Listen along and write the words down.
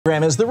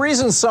Is the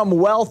reason some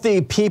wealthy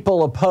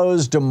people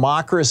oppose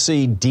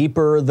democracy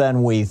deeper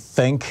than we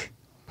think?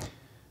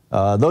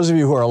 Those of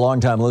you who are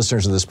longtime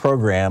listeners of this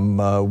program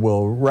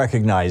will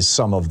recognize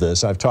some of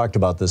this. I've talked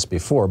about this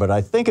before, but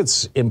I think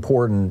it's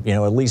important,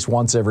 at least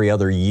once every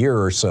other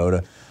year or so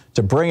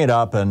to bring it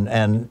up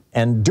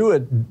and do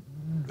a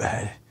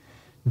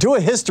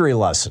history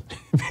lesson,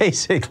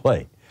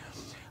 basically.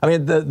 I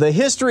mean, the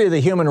history of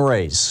the human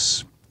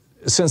race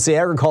since the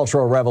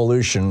agricultural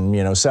revolution,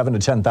 7,000 to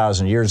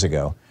 10,000 years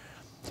ago,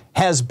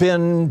 has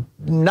been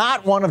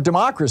not one of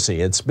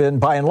democracy. It's been,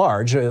 by and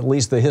large, at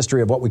least the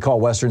history of what we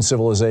call Western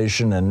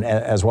civilization, and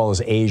as well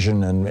as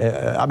Asian, and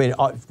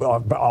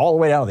all the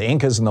way down to the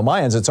Incas and the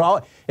Mayans.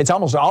 It's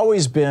almost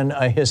always been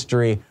a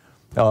history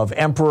of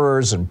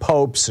emperors and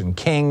popes and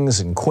kings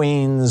and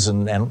queens,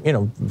 and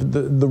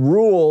the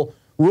rule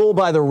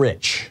by the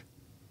rich.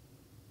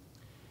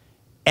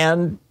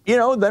 And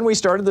then we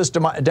started this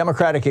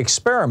democratic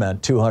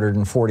experiment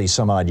 240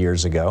 some odd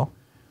years ago,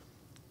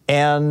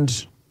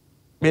 and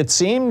it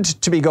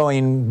seemed to be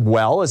going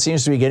well. It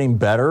seems to be getting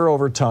better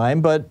over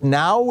time, but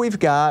now we've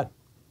got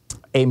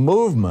a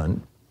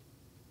movement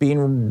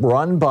being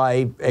run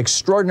by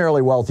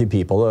extraordinarily wealthy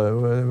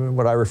people,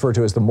 what I refer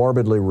to as the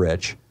morbidly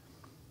rich,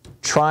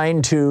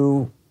 trying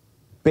to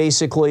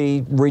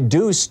basically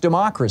reduce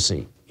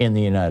democracy in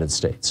the United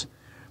States.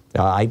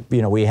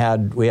 We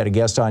had a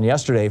guest on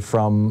yesterday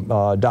from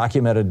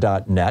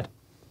documented.net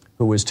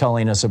who was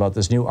telling us about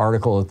this new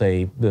article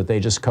that they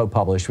just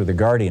co-published with The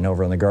Guardian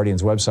over on The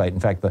Guardian's website. In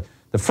fact,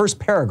 the first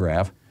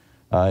paragraph,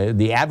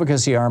 the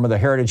advocacy arm of the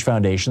Heritage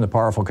Foundation, the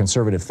powerful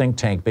conservative think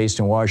tank based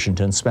in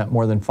Washington, spent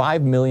more than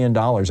 $5 million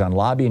on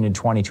lobbying in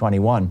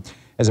 2021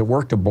 as it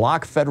worked to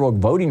block federal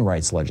voting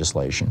rights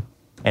legislation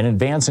and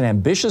advance an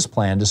ambitious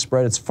plan to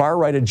spread its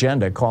far-right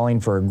agenda calling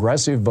for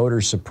aggressive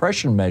voter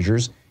suppression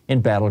measures in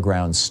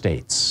battleground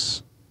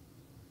states.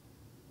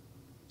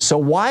 So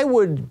why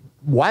would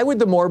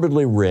the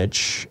morbidly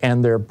rich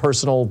and their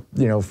personal,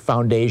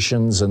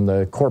 foundations and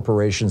the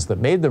corporations that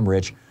made them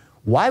rich,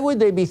 why would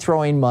they be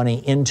throwing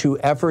money into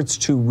efforts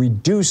to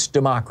reduce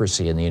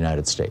democracy in the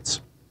United States?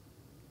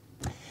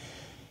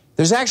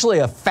 There's actually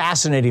a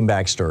fascinating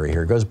backstory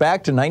here. It goes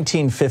back to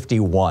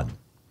 1951.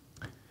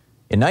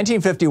 In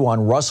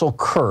 1951, Russell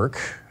Kirk,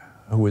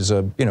 who was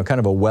a, kind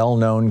of a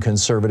well-known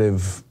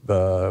conservative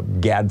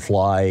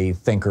gadfly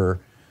thinker,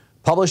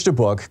 published a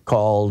book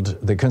called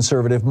The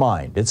Conservative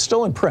Mind. It's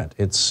still in print.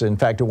 In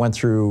fact, it went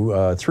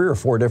through 3 or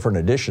 4 different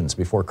editions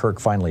before Kirk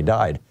finally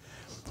died,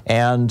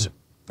 and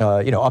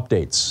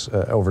updates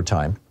over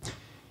time.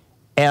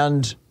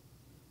 And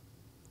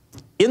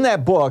in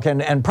that book,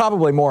 and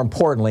probably more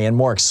importantly and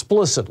more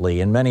explicitly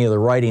in many of the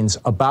writings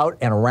about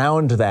and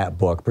around that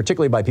book,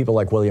 particularly by people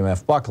like William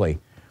F. Buckley,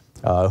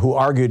 who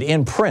argued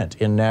in print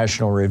in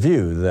National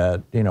Review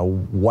that,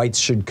 whites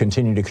should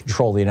continue to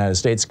control the United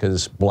States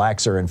because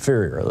blacks are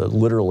inferior. It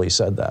literally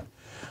said that.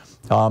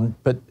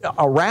 But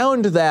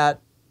around that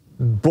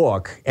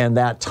book and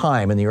that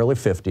time in the early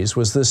 50s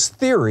was this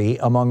theory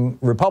among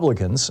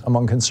Republicans,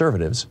 among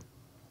conservatives,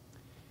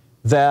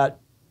 that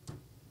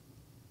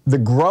the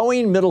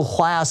growing middle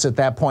class at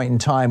that point in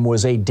time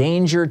was a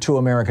danger to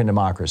American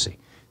democracy.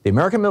 The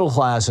American middle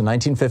class in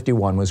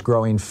 1951 was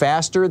growing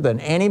faster than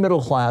any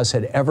middle class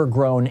had ever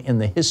grown in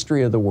the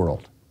history of the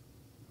world.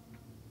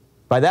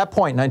 By that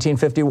point, in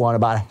 1951,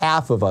 about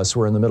half of us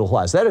were in the middle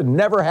class. That had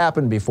never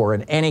happened before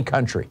in any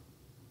country.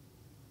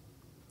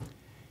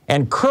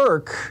 And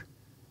Kirk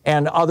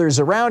and others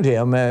around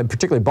him,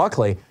 particularly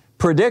Buckley,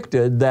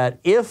 predicted that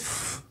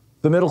if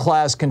the middle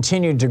class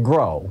continued to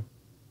grow,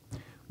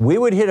 we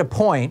would hit a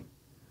point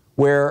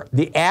where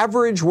the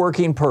average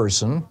working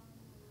person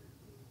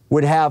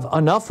would have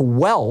enough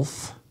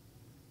wealth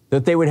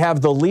that they would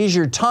have the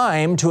leisure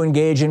time to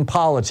engage in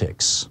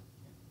politics,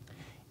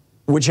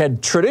 which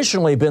had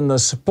traditionally been the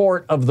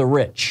sport of the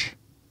rich.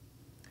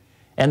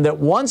 And that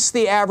once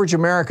the average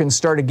American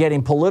started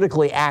getting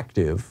politically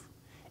active,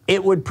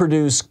 it would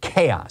produce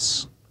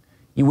chaos.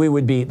 There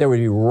would be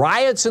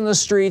riots in the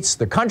streets,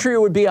 the country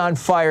would be on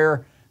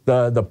fire,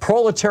 the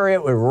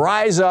proletariat would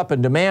rise up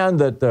and demand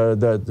that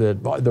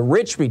the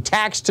rich be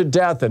taxed to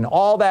death and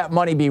all that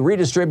money be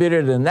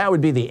redistributed, and that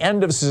would be the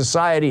end of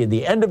society,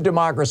 the end of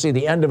democracy,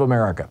 the end of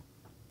America.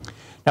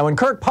 Now, when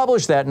Kirk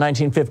published that in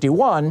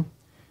 1951,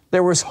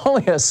 there was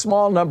only a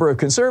small number of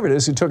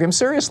conservatives who took him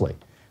seriously.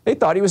 They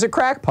thought he was a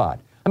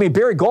crackpot. I mean,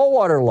 Barry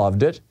Goldwater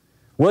loved it,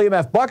 William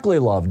F. Buckley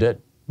loved it,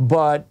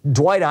 but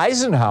Dwight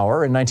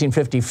Eisenhower in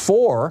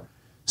 1954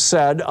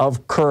 said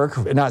of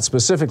Kirk, not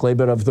specifically,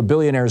 but of the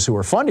billionaires who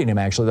were funding him,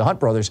 actually, the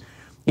Hunt brothers,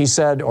 he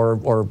said,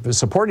 or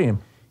supporting him,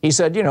 he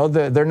said,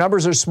 their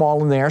numbers are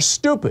small and they are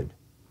stupid.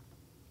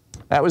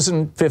 That was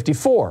in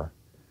 54.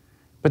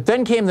 But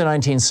then came the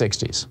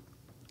 1960s.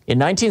 In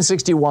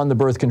 1961, the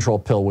birth control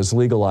pill was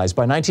legalized.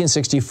 By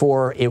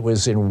 1964, it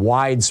was in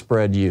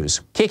widespread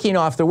use, kicking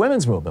off the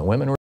women's movement.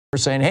 Women were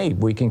saying, hey,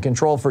 we can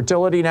control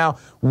fertility now.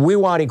 We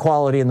want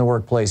equality in the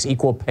workplace,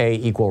 equal pay,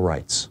 equal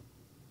rights.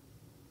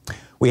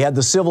 We had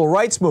the civil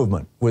rights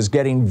movement was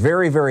getting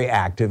very, very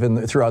active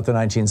throughout the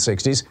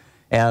 1960s.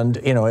 And,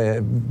 you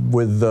know,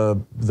 with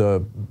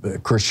the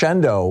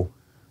crescendo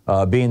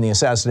being the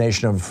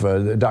assassination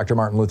of Dr.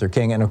 Martin Luther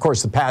King, and of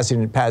course the passage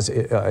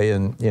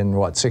in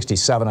what,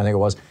 67, I think it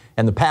was,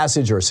 and the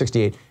passage, or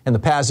 68, and the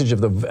passage of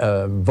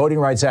the Voting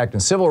Rights Act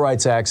and Civil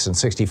Rights Acts in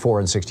 64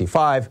 and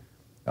 65.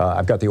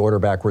 I've got the order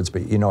backwards,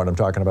 but you know what I'm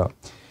talking about.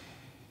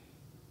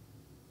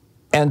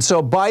 And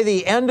so by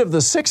the end of the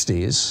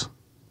 60s,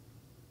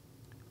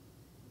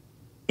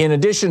 in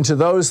addition to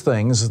those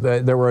things,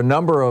 there were a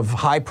number of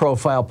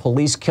high-profile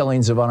police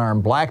killings of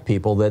unarmed black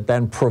people that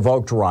then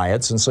provoked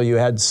riots, and so you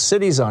had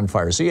cities on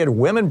fire. So you had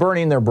women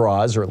burning their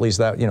bras, or at least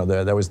that, you know,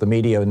 that was the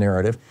media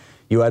narrative.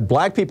 You had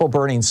black people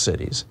burning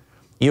cities.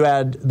 You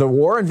had the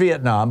war in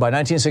Vietnam by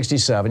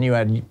 1967. You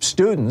had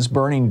students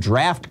burning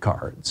draft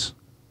cards.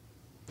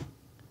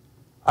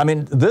 I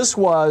mean, this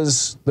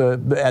was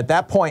at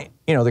that point,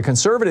 you know, the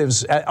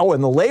conservatives. Oh,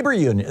 and the labor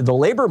union, the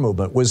labor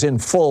movement was in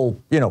full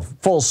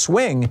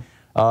swing.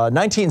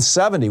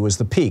 1970 was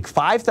the peak.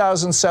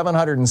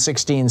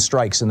 5,716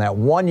 strikes in that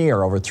one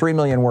year. Over 3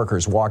 million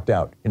workers walked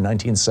out in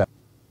 1970.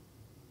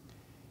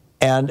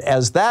 And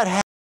as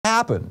that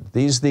happened,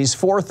 these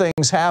four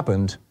things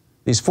happened.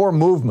 These four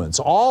movements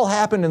all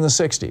happened in the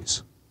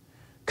 60s.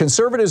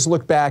 Conservatives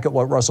looked back at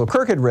what Russell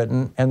Kirk had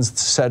written and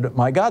said,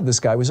 my God, this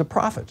guy was a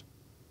prophet.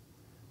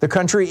 The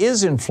country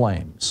is in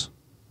flames.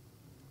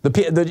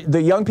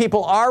 The young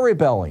people are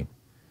rebelling.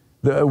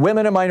 The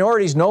women and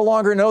minorities no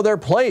longer know their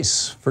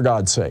place, for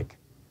God's sake.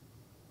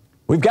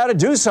 We've got to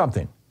do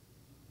something.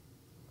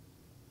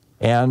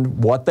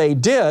 And what they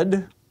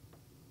did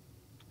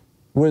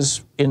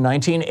was, in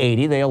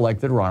 1980, they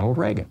elected Ronald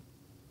Reagan.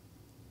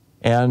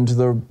 And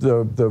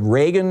the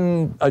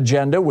Reagan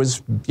agenda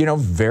was, you know,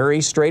 very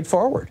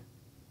straightforward.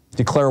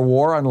 Declare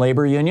war on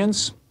labor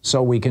unions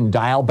so we can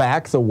dial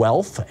back the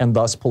wealth and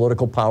thus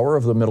political power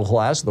of the middle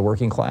class, the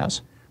working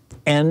class.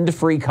 End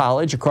free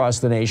college across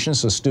the nation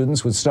so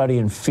students would study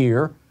in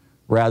fear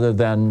rather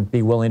than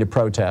be willing to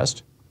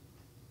protest.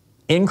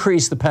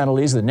 Increase the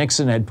penalties that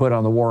Nixon had put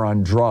on the war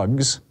on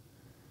drugs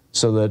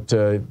so that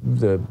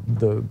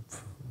the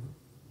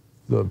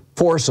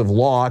force of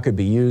law could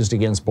be used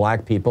against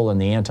black people and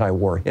the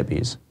anti-war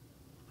hippies.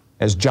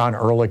 As John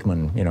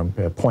Ehrlichman, you know,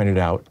 pointed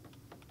out.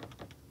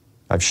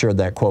 I've shared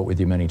that quote with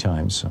you many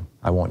times, so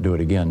I won't do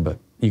it again, but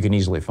you can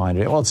easily find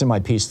it. Well, it's in my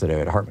piece today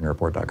at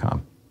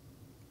hartmannreport.com.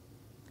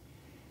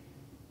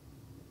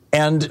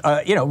 And,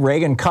 you know,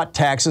 Reagan cut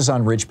taxes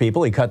on rich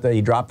people. He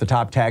dropped the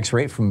top tax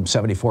rate from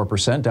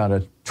 74% down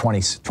to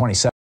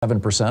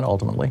 27%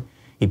 ultimately.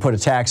 He put a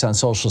tax on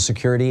Social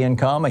Security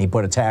income. He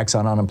put a tax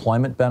on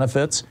unemployment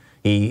benefits.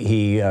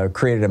 He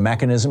created a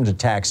mechanism to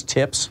tax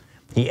tips.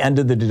 He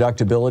ended the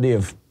deductibility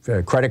of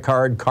credit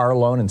card, car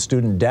loan, and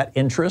student debt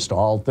interest,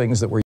 all things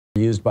that were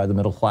used by the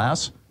middle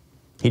class.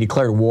 He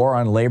declared war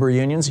on labor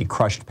unions. He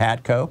crushed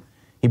PATCO.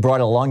 He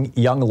brought a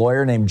young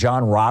lawyer named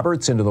John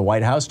Roberts into the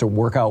White House to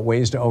work out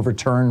ways to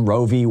overturn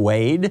Roe v.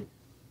 Wade.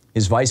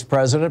 His vice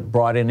president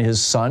brought in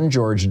his son,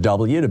 George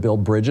W., to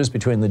build bridges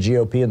between the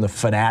GOP and the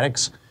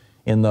fanatics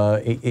in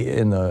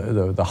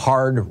the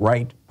hard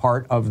right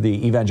part of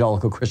the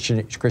evangelical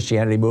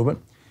Christianity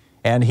movement.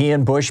 And he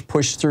and Bush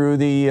pushed through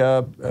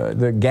revived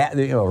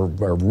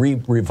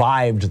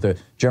the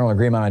General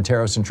Agreement on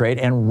Tariffs and Trade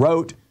and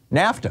wrote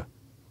NAFTA,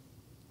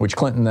 which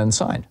Clinton then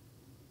signed.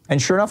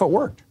 And sure enough, it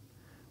worked.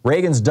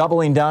 Reagan's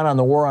doubling down on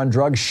the war on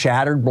drugs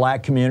shattered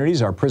black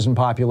communities. Our prison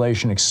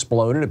population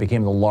exploded. It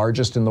became the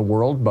largest in the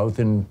world,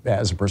 both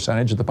as a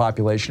percentage of the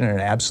population and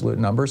in absolute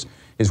numbers.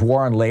 His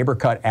war on labor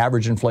cut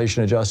average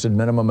inflation-adjusted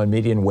minimum and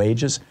median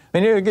wages. I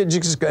mean,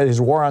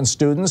 his war on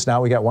students.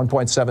 Now we got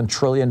 $1.7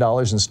 trillion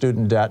in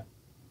student debt.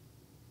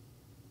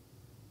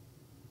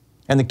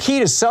 And the key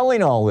to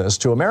selling all this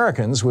to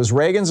Americans was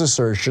Reagan's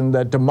assertion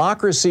that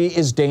democracy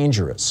is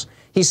dangerous.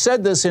 He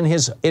said this in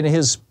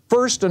his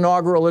first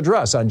inaugural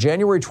address on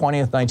January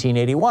 20th,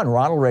 1981.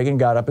 Ronald Reagan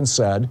got up and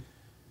said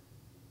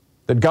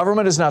that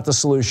government is not the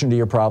solution to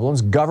your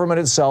problems. Government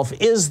itself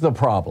is the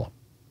problem.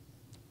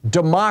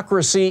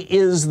 Democracy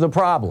is the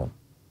problem.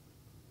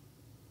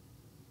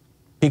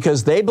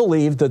 Because they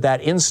believed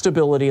that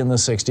instability in the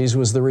 60s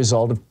was the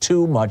result of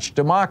too much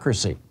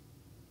democracy.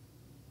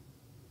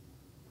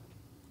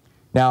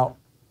 Now,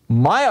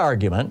 my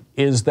argument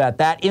is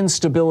that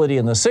instability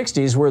in the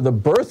 60s were the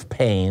birth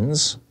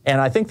pains,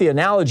 and I think the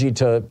analogy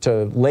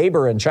to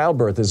labor and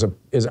childbirth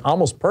is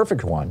almost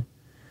perfect one.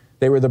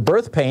 They were the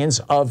birth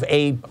pains of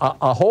a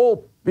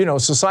whole, you know,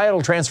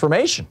 societal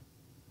transformation.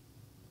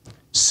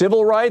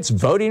 Civil rights,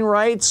 voting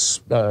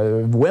rights,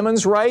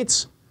 women's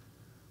rights,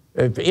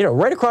 you know,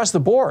 right across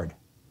the board.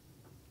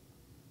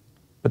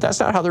 But that's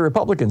not how the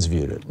Republicans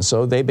viewed it, and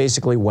so they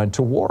basically went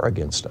to war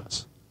against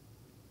us.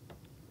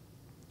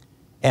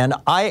 And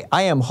I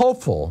am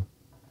hopeful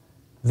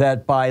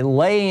that by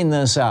laying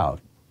this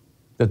out,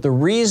 that the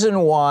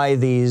reason why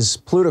these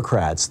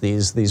plutocrats,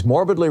 these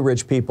morbidly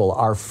rich people,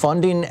 are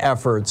funding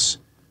efforts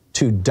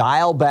to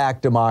dial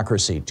back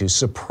democracy, to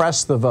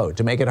suppress the vote,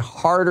 to make it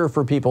harder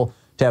for people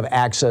to have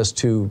access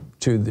to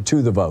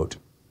the vote,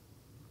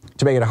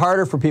 to make it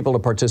harder for people to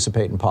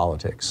participate in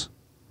politics.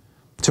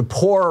 to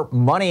pour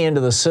money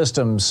into the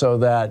system so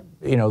that,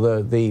 you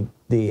know,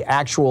 the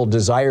actual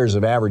desires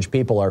of average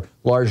people are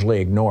largely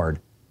ignored.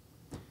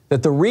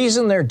 That the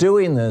reason they're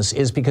doing this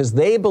is because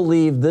they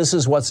believe this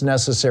is what's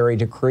necessary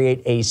to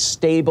create a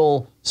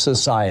stable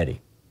society.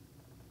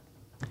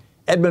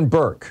 Edmund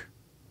Burke,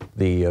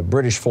 the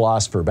British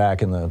philosopher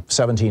back in the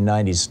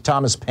 1790s,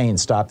 Thomas Paine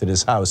stopped at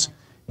his house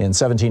in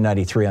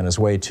 1793 on his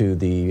way to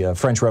the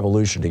French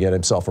Revolution to get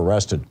himself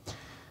arrested.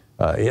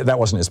 That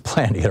wasn't his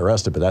plan to get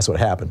arrested, but that's what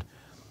happened.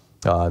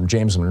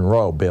 James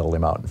Monroe bailed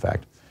him out, in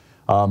fact.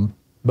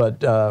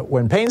 But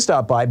when Paine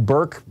stopped by,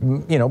 Burke,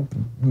 you know,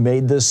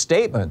 made this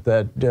statement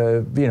that,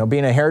 you know,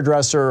 being a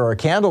hairdresser or a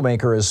candle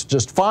maker is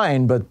just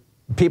fine, but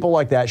people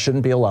like that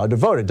shouldn't be allowed to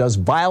vote. It does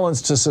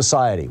violence to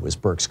society, was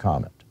Burke's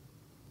comment.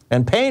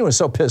 And Paine was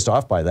so pissed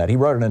off by that, he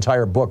wrote an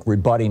entire book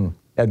rebutting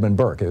Edmund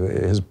Burke.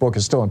 His book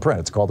is still in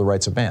print. It's called The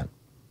Rights of Man.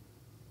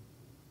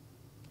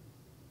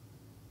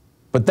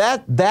 But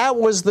that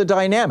was the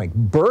dynamic.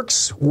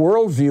 Burke's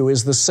worldview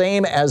is the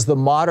same as the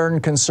modern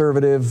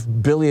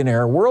conservative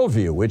billionaire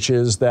worldview, which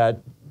is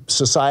that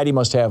society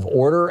must have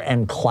order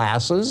and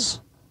classes,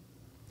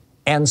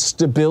 and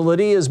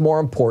stability is more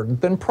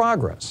important than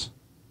progress.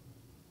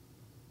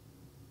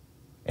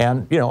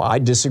 And, you know, I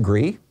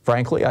disagree,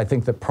 frankly. I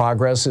think that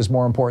progress is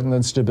more important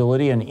than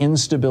stability, and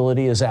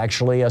instability is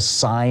actually a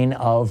sign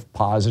of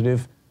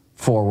positive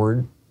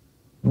forward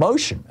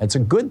motion. It's a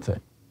good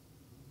thing.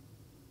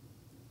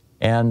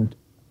 And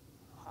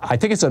I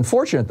think it's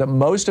unfortunate that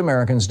most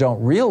Americans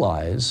don't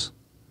realize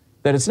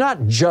that it's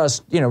not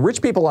just, you know,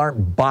 rich people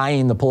aren't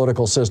buying the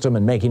political system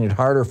and making it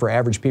harder for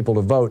average people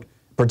to vote,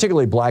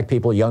 particularly black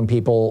people, young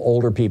people,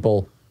 older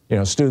people, you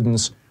know,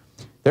 students.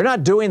 They're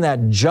not doing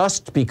that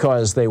just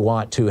because they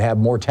want to have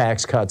more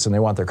tax cuts and they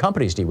want their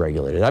companies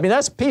deregulated. I mean,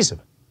 that's a piece of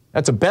it.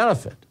 That's a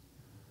benefit.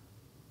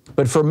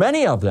 But for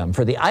many of them,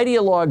 for the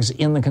ideologues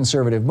in the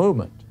conservative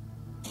movement,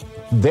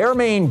 their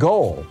main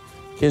goal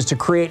is to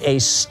create a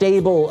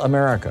stable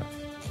America.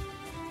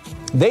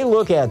 They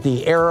look at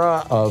the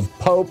era of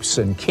popes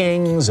and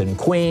kings and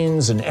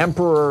queens and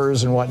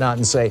emperors and whatnot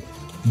and say,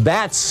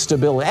 that's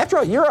stability. After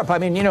all, Europe, I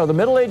mean, you know, the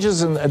Middle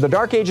Ages and the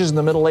Dark Ages and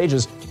the Middle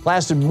Ages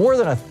lasted more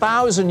than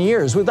 1,000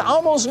 years with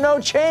almost no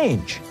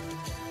change.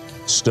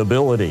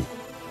 Stability.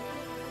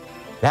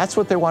 That's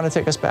what they want to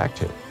take us back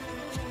to.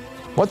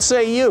 What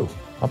say you?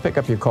 I'll pick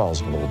up your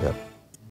calls in a little bit.